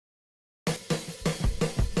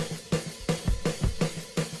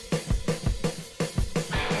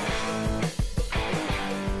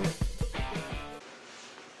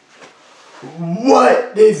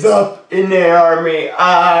What is up, Inator Army?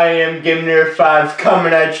 I am Inator5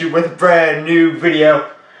 coming at you with a brand new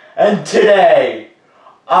video. And today,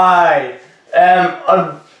 I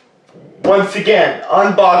am once again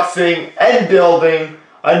unboxing and building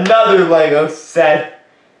another Lego set.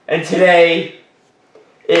 And today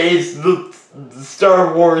is the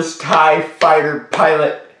Star Wars TIE Fighter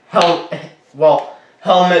pilot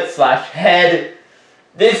helmet slash head.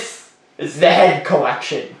 This is the head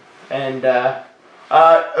collection. And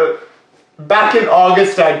back in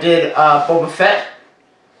August I did Boba Fett,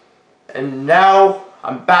 and now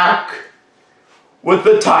I'm back with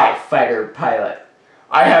the TIE Fighter pilot.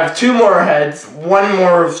 I have two more heads, one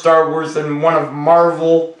more of Star Wars and one of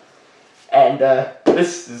Marvel, and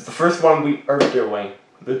this is the first one we are doing,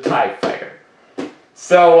 the TIE Fighter.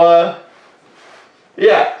 So,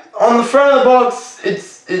 yeah, on the front of the box it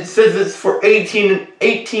says it's for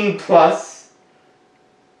 18 plus.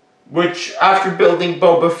 Which, after building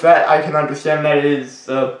Boba Fett, I can understand that it is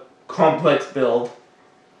a complex build.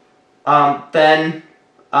 Then,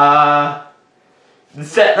 the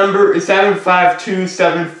set number is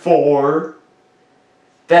 75274.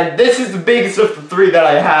 Then, this is the biggest of the three that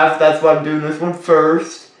I have. That's why I'm doing this one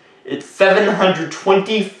first. It's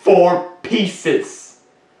 724 pieces,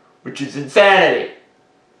 which is insanity.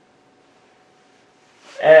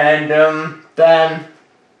 And, then...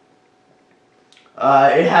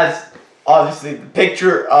 it has, obviously, the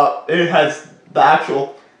picture, it has the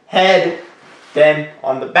actual head, then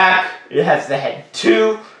on the back, it has the head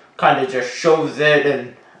too, kind of just shows it,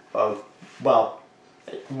 and, well,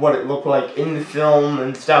 what it looked like in the film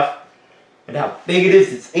and stuff, and how big it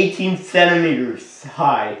is. It's 18 centimeters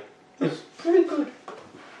high. It's pretty good.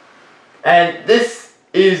 And this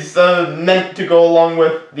is, meant to go along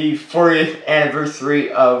with the 40th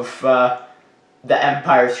anniversary of, The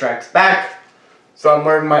Empire Strikes Back. So I'm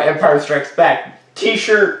wearing my Empire Strikes Back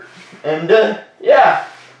t-shirt, and yeah.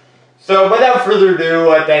 So without further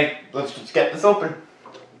ado, I think let's just get this open.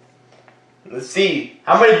 Let's see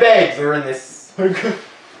how many bags are in this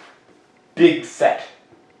big set.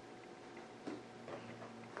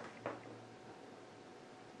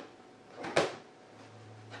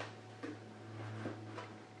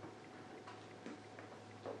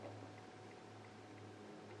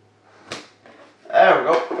 There we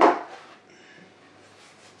go.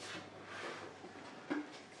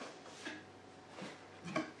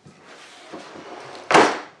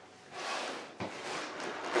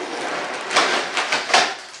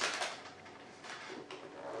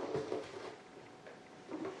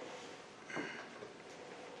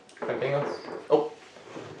 Anything else? Oh.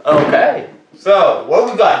 Okay. So, what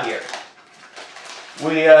we got here?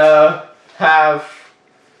 We have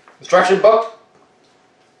instruction book.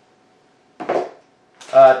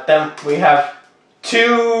 Then we have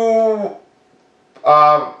two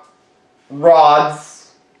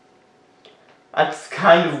rods. That's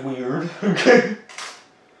kind of weird. Okay.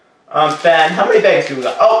 Then how many bags do we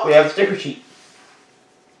got? Oh, we have a sticker sheet.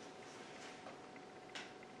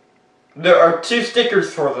 There are two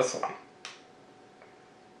stickers for this one.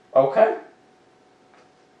 Okay.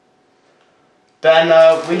 Then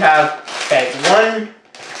we have bag 1,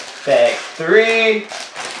 bag 3,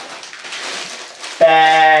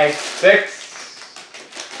 bag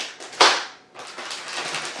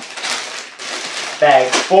 6,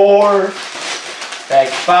 bag 4, bag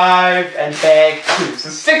 5, and bag 2. So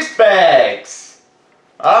 6 bags.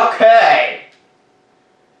 Okay.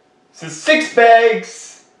 So 6 bags.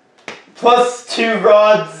 Plus 2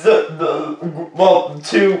 rods,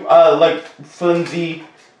 two, like, flimsy,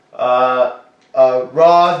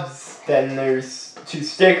 rods, then there's 2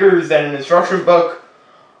 stickers, and an instruction book.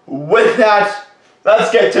 With that,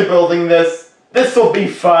 let's get to building this. This will be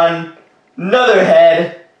fun. Another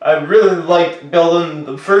head. I really liked building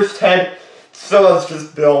the first head, so let's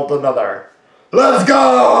just build another. Let's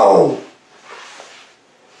go!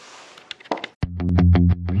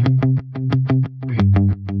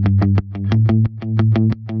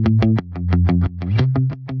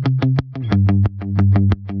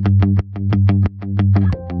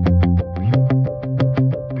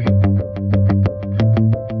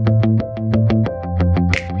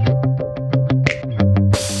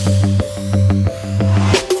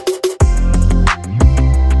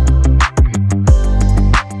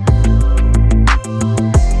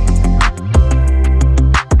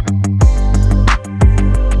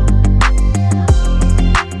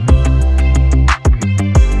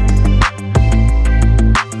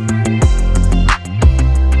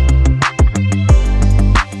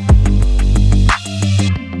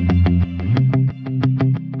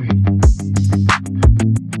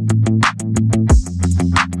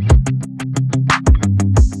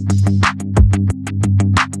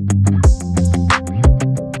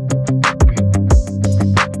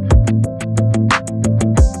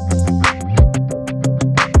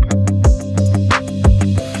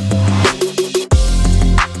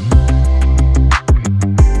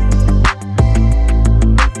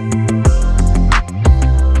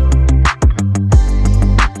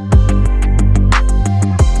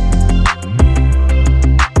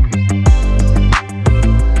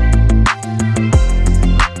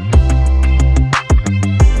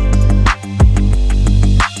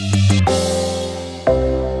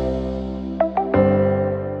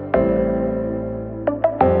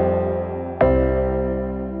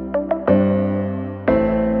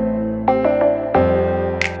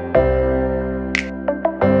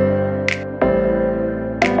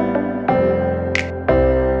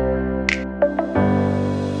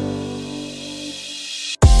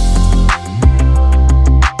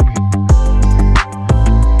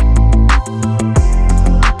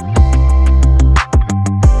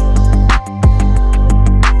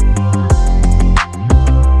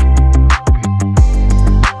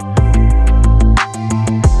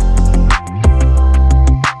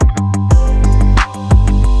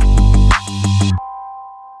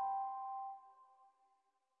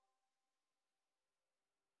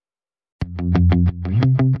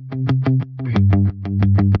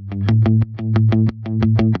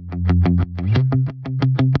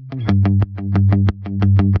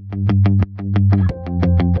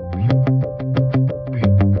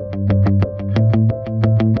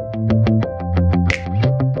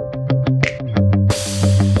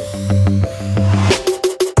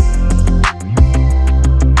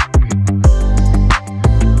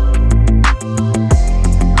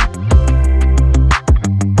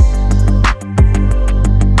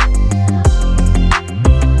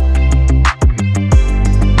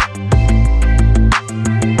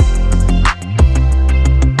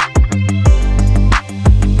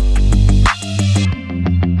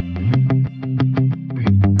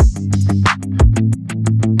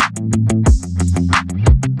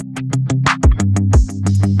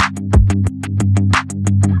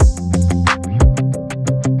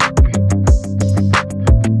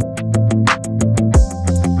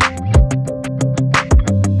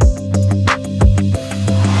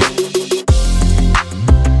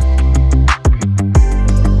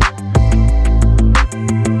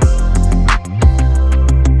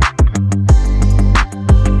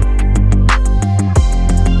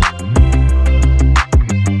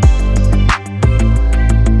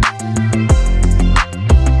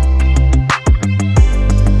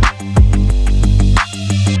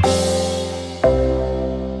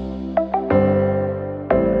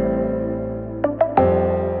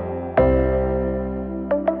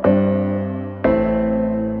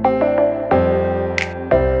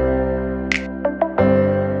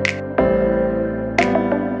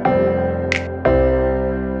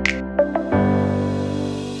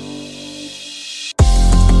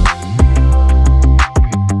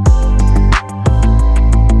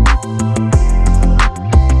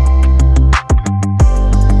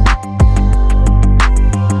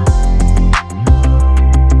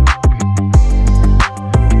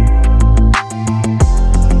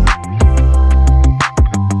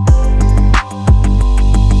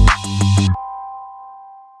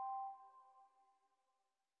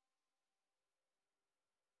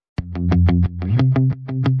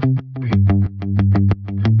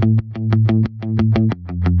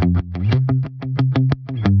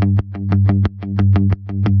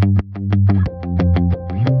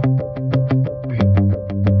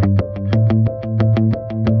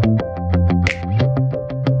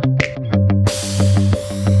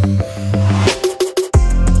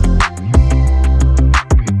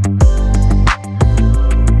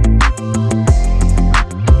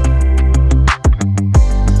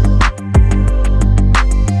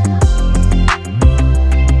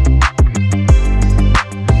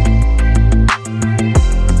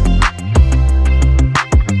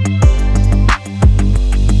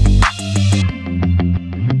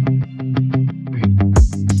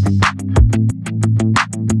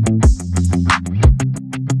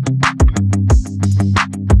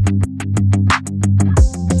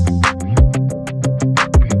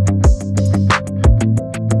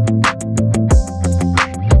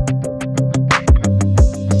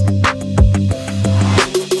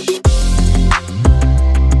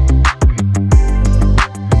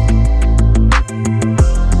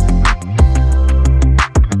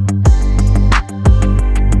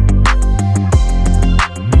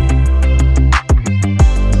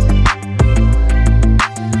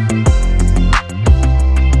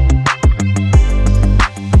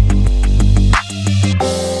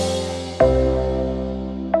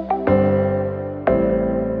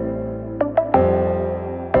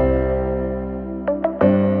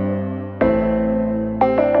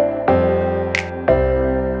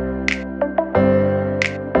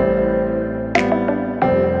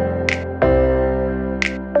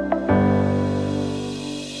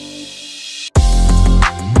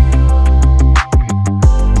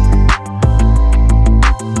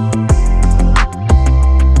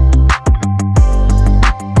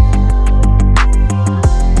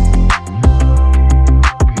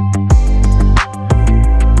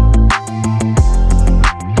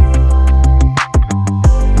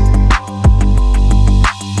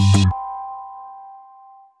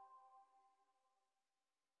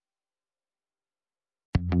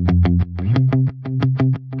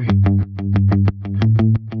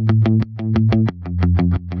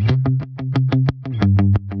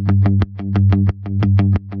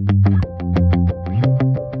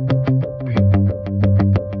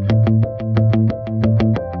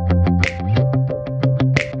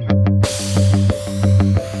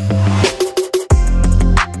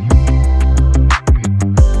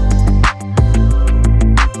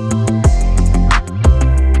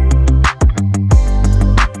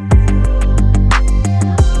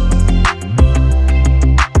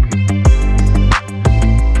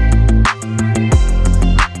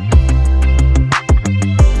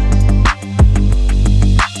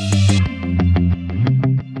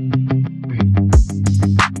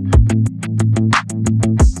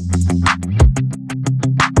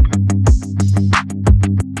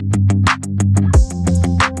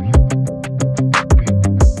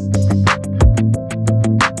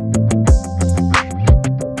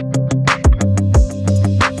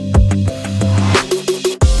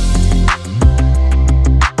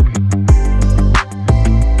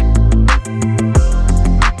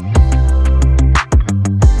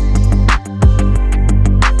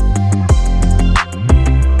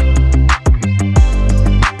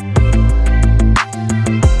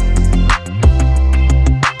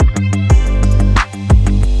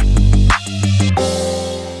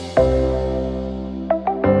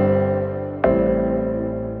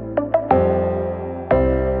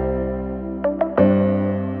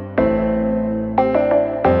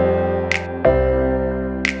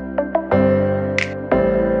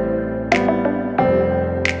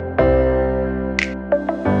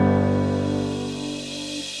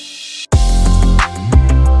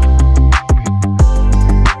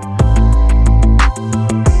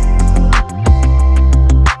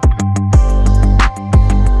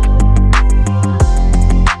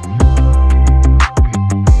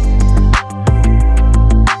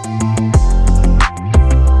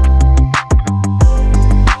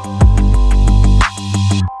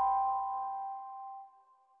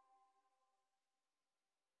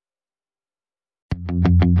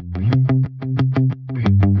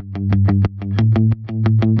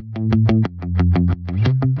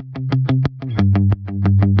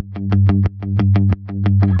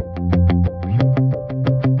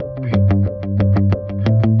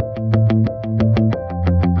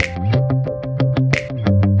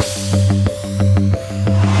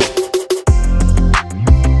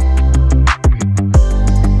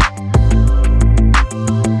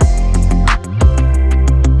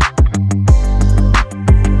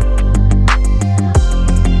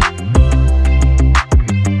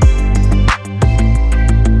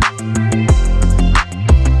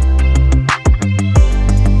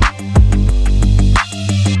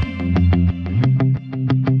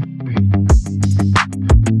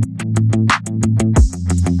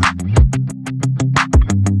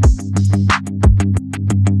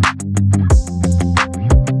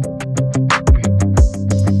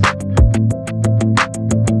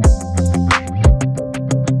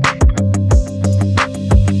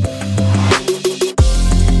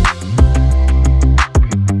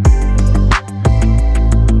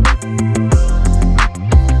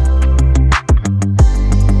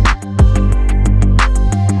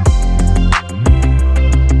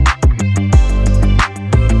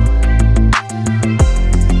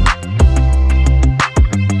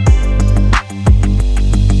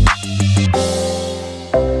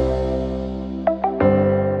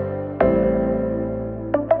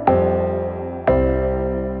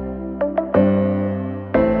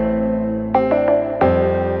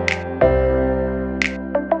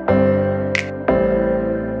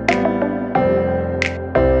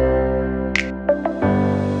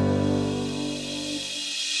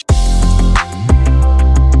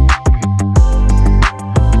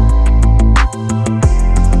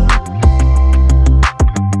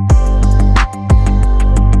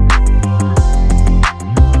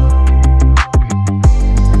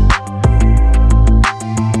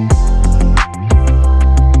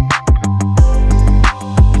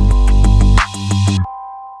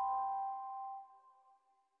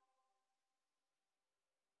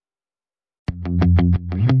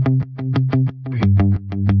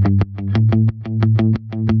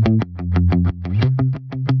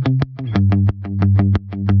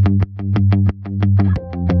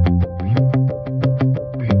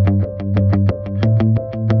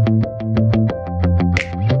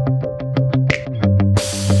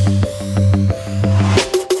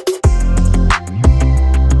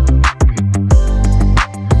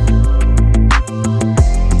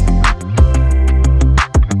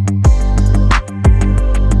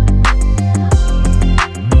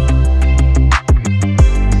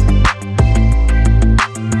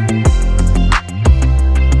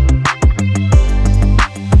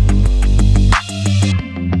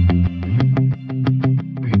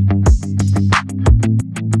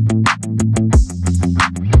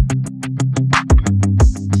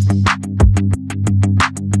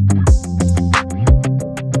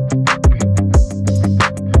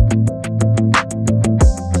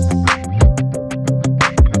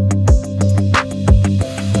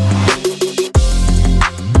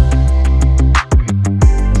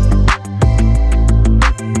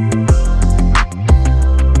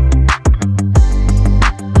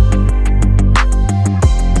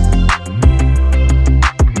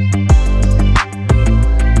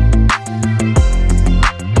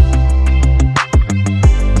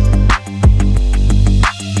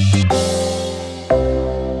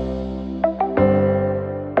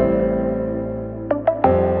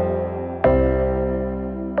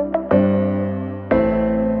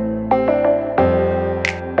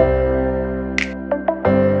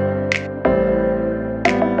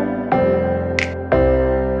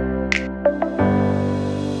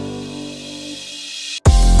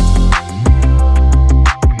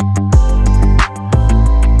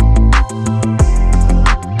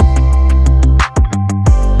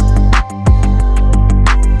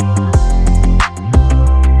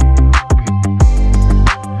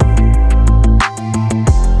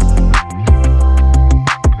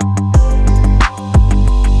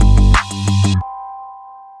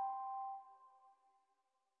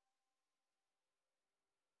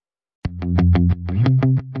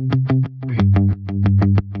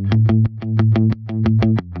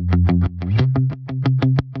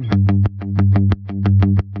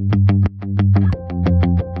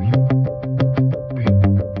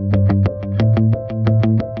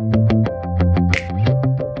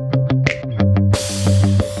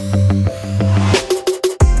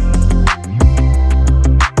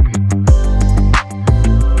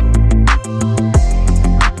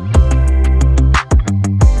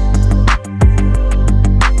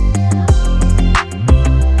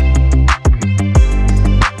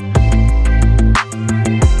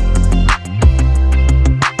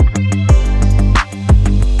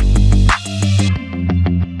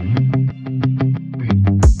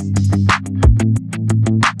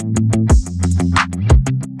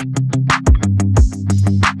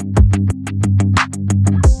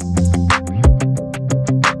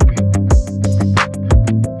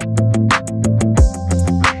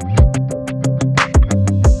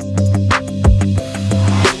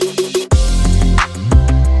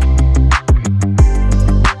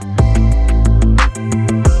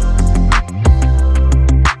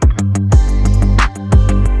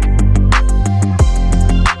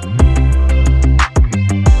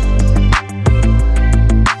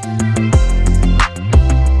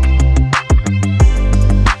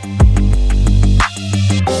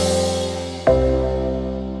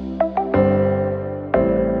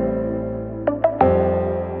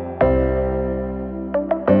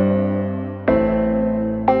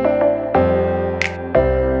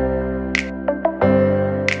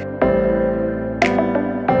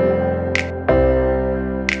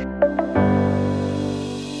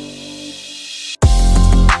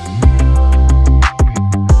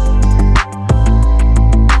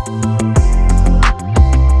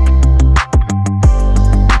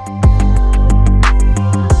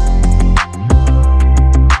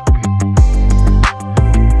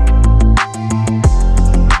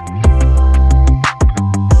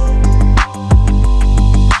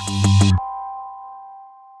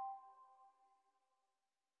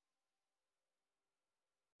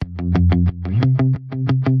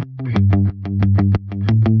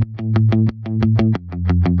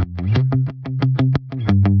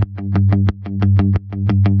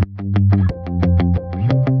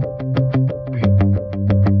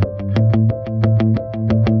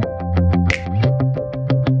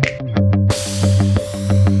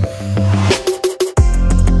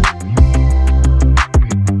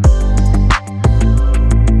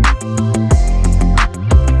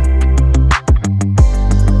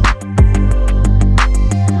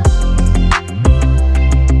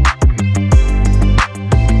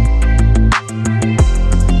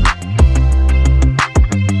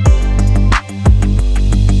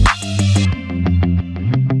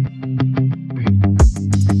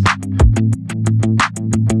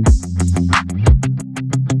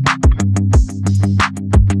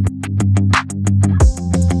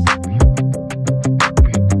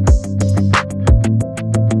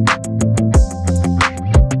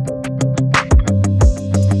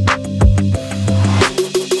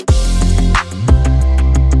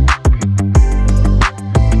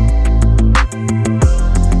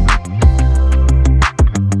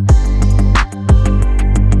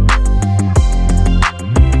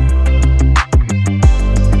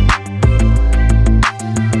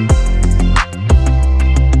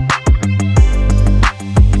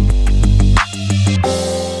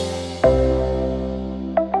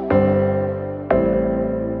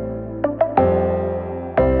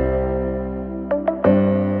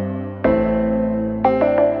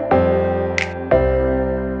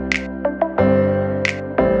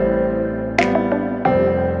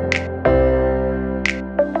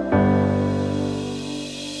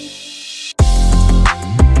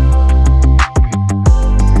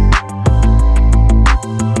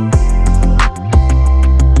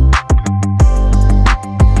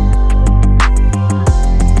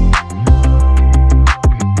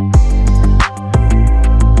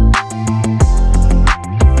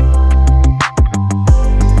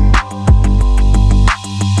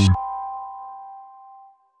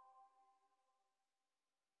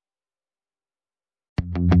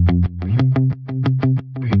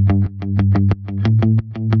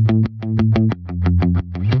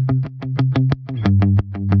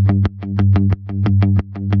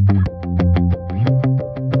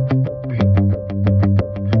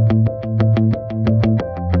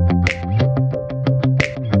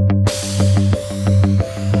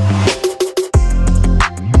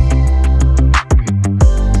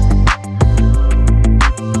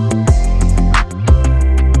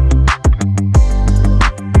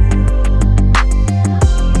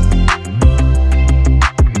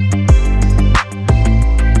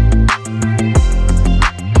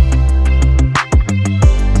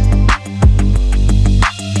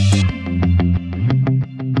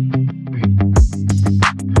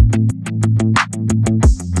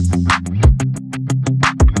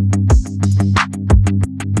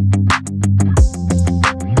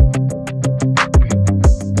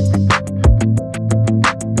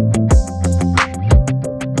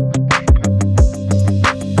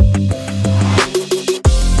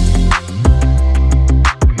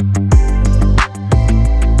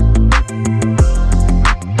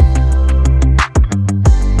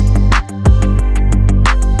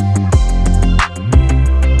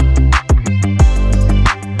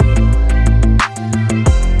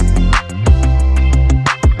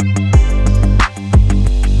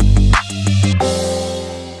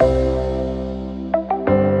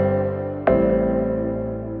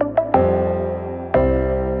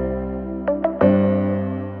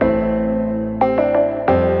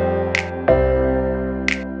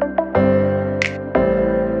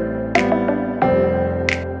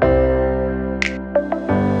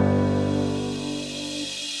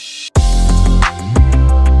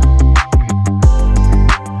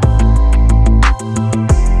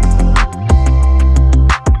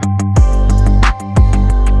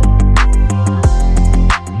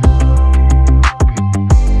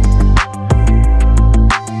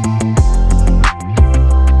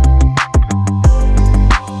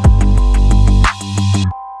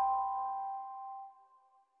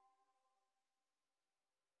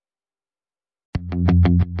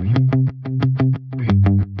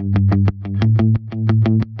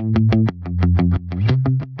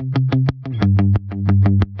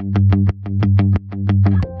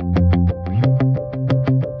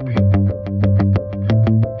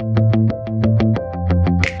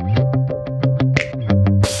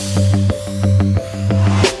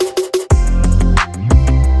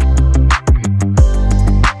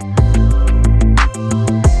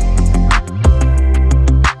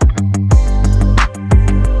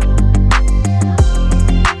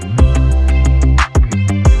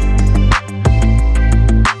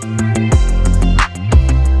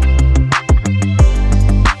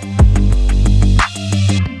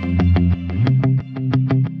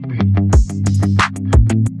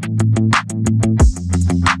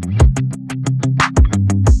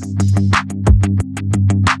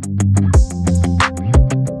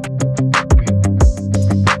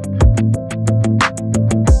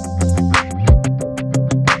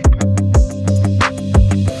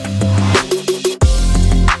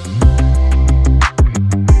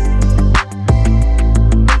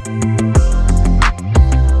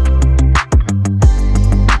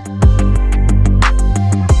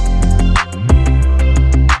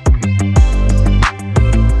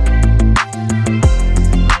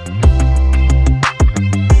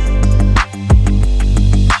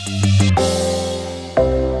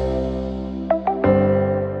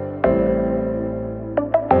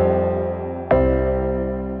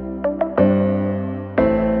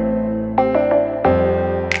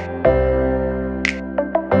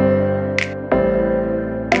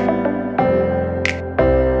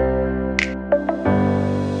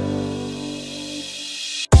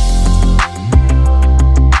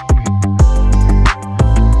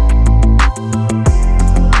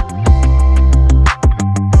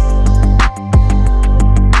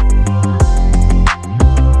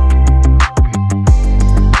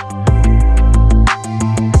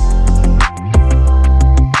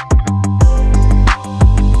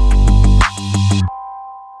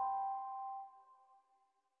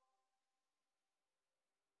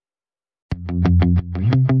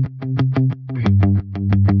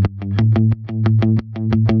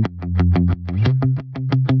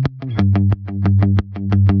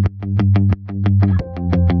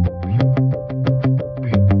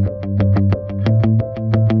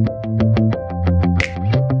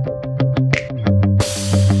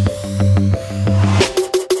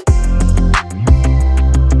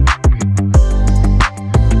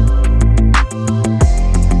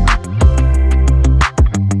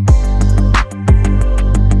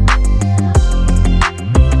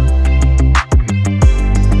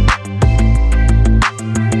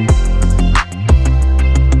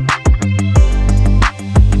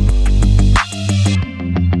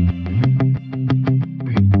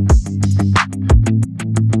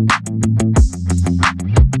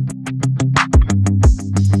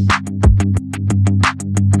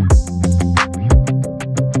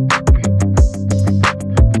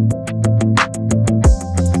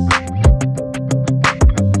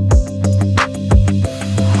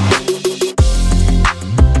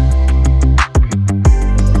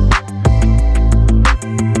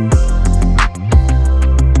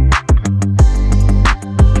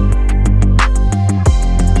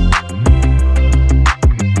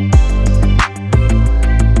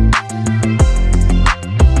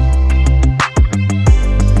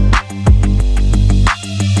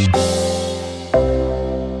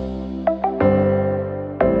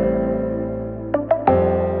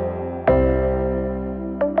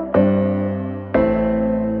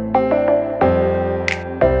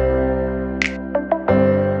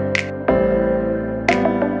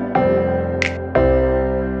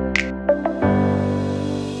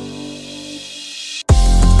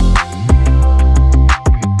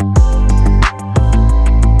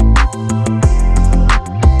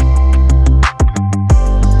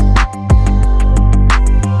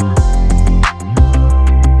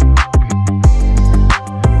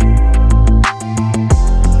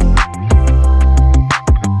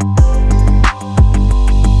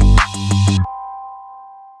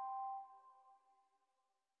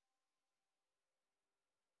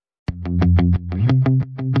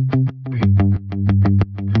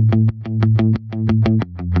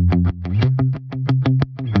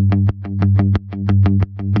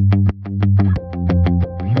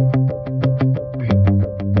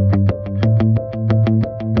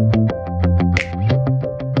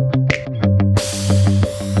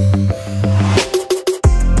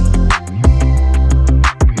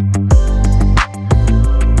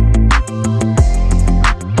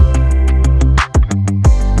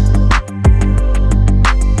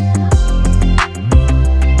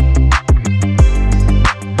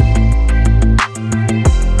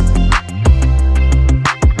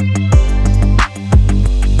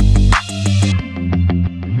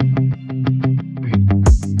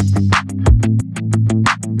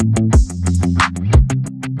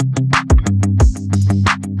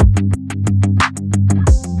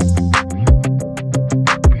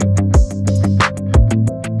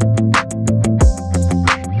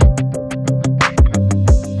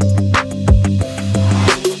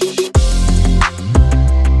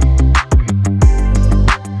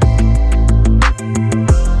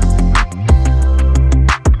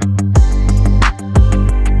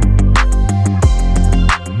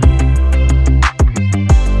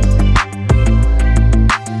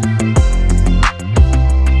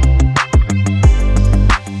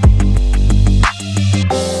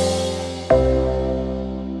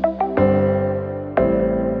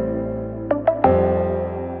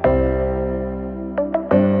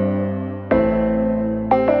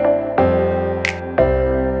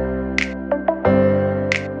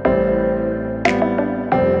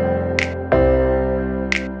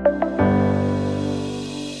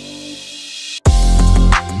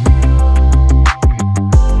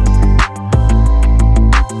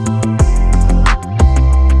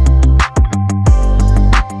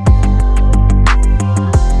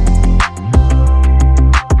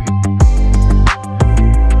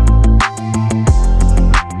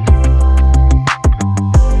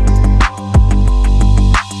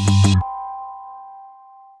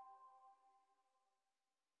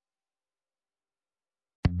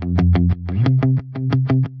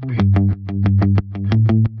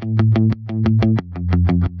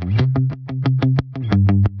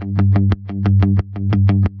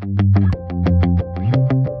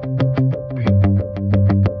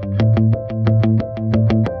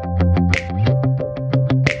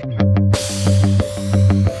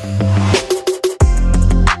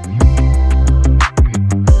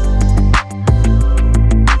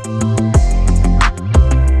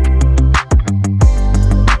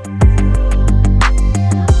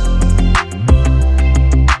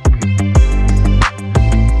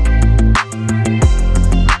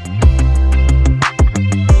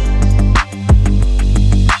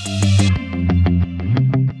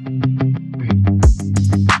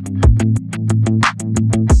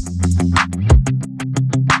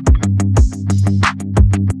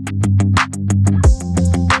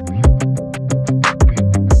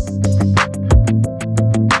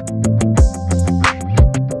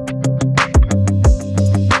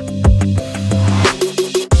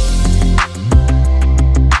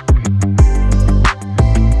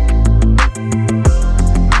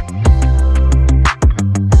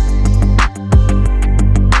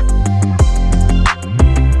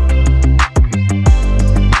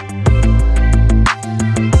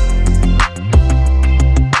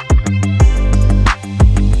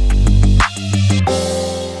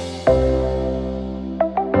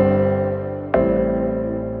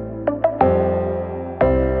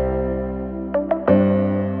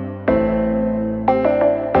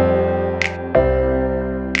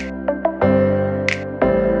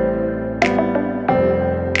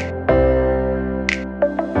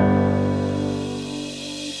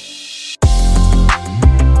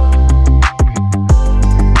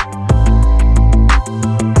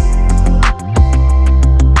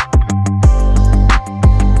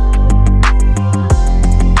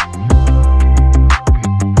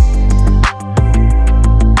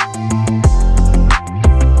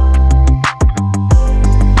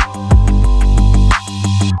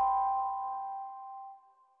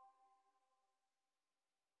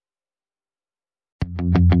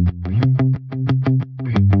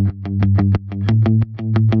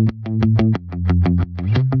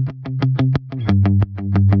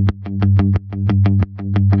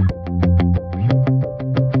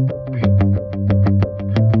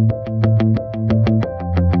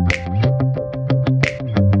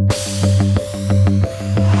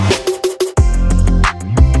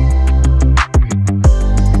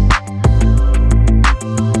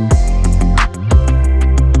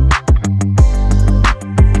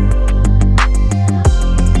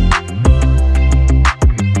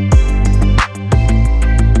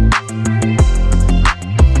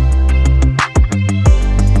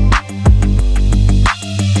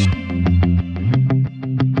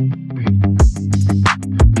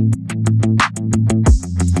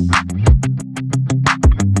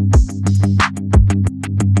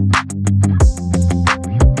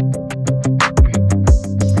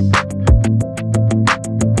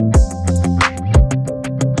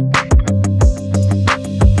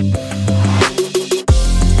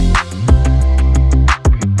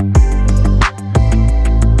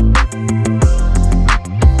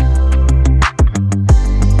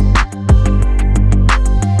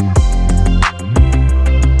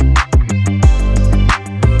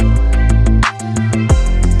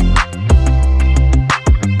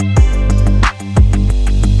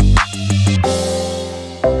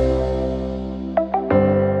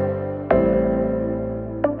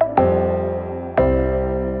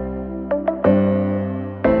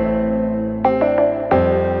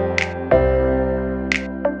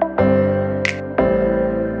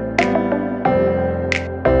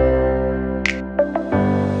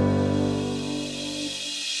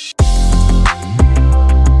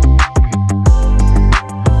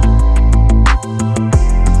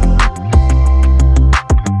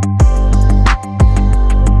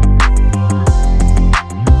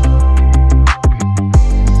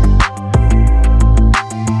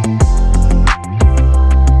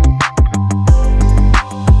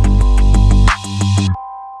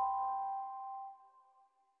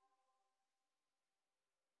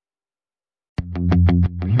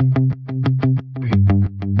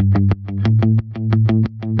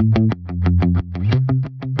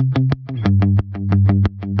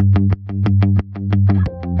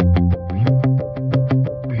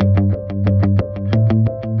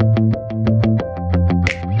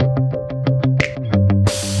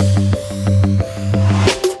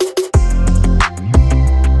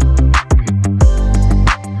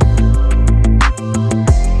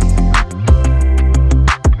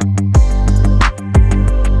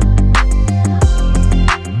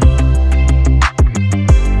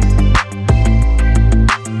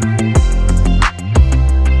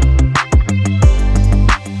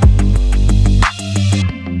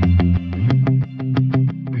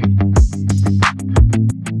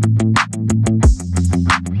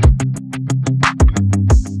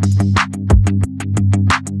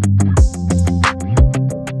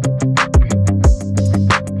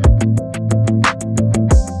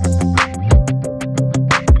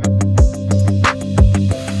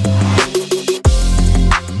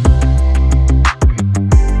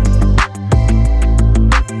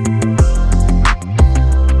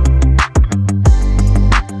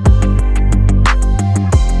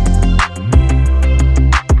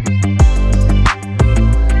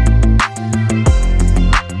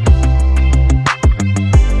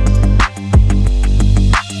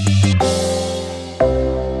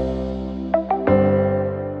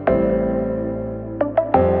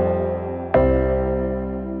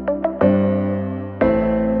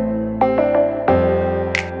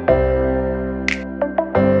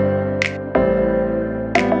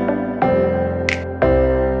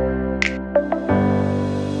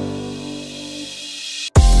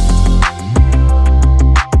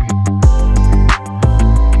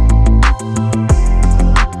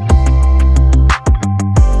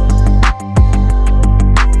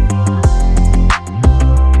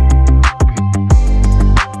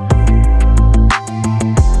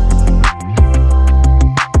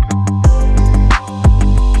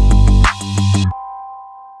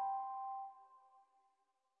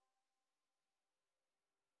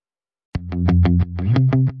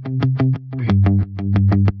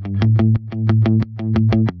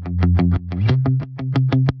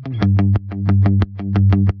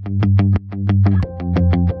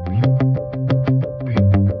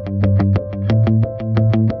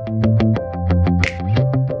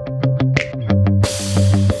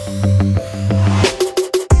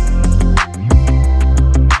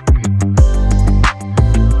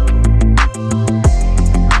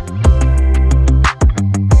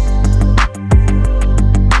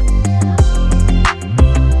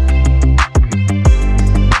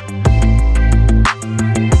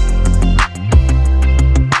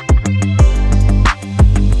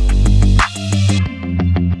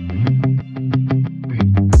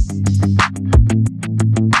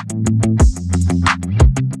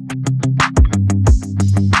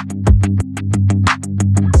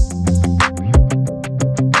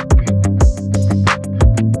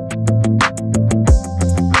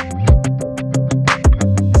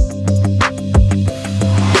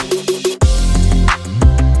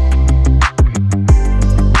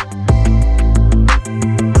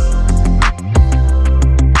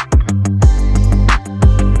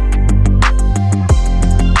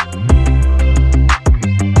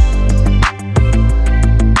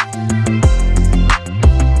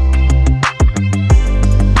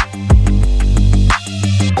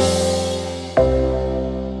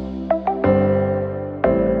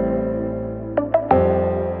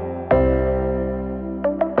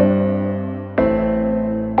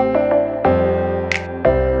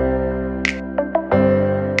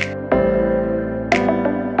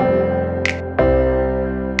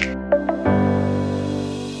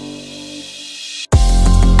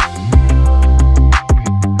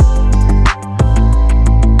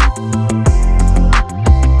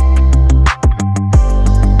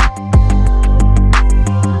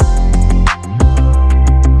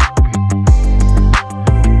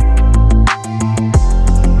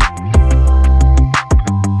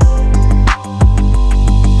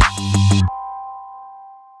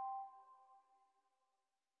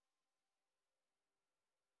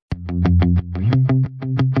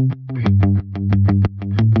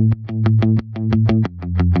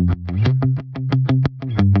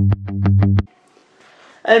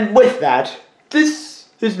 And with that, this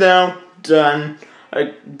is now done.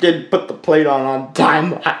 I did put the plate on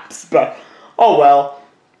time lapse, but oh well.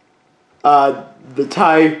 The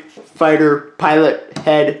TIE Fighter pilot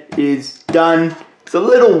head is done. It's a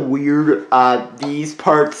little weird, these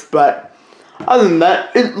parts, but other than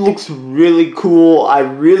that, it looks really cool. I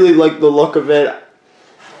really like the look of it.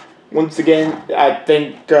 Once again, I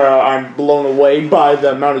think I'm blown away by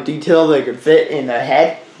the amount of detail they could fit in a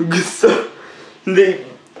head. So,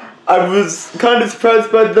 I was kind of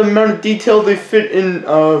surprised by the amount of detail they fit in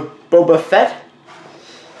Boba Fett.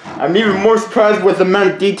 I'm even more surprised with the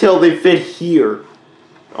amount of detail they fit here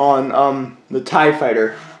on the TIE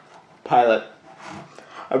Fighter pilot.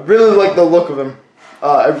 I really like the look of him.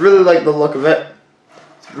 I really like the look of it.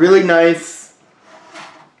 It's really nice.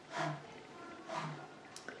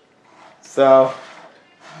 So,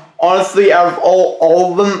 honestly, out of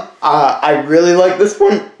all of them, I really like this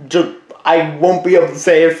one. I won't be able to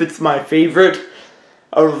say if it's my favorite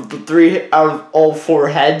out of the three, out of all four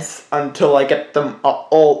heads, until I get them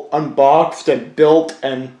all unboxed and built,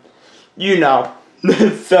 and you know.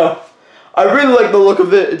 So, I really like the look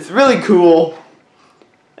of it. It's really cool.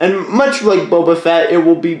 And much like Boba Fett, it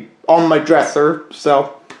will be on my dresser.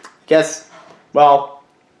 So, I guess, well,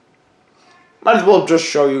 might as well just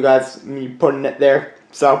show you guys me putting it there.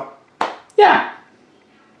 So, yeah.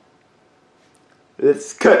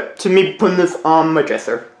 It's cut to me putting this on my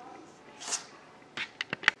dresser.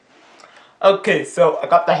 Okay, so I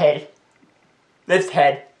got the head. This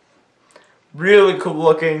head, really cool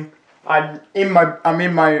looking. I'm in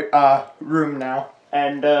my room now,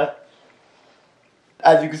 and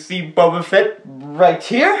as you can see, Boba Fett right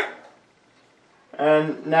here,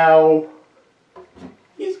 and now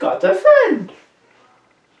he's got a friend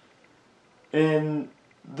in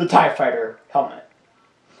the TIE Fighter helmet.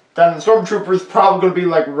 Then the Stormtrooper's probably gonna be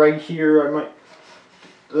like right here. I might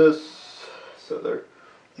this so they're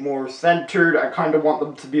more centered. I kind of want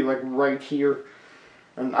them to be like right here.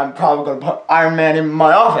 And I'm probably going to put Iron Man in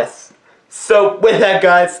my office. So, with that,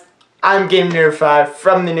 guys, I'm GameNerd5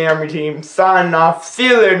 from the Army team, signing off. See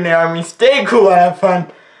you later in the Army. Stay cool and have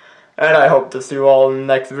fun. And I hope to see you all in the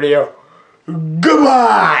next video.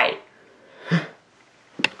 Goodbye!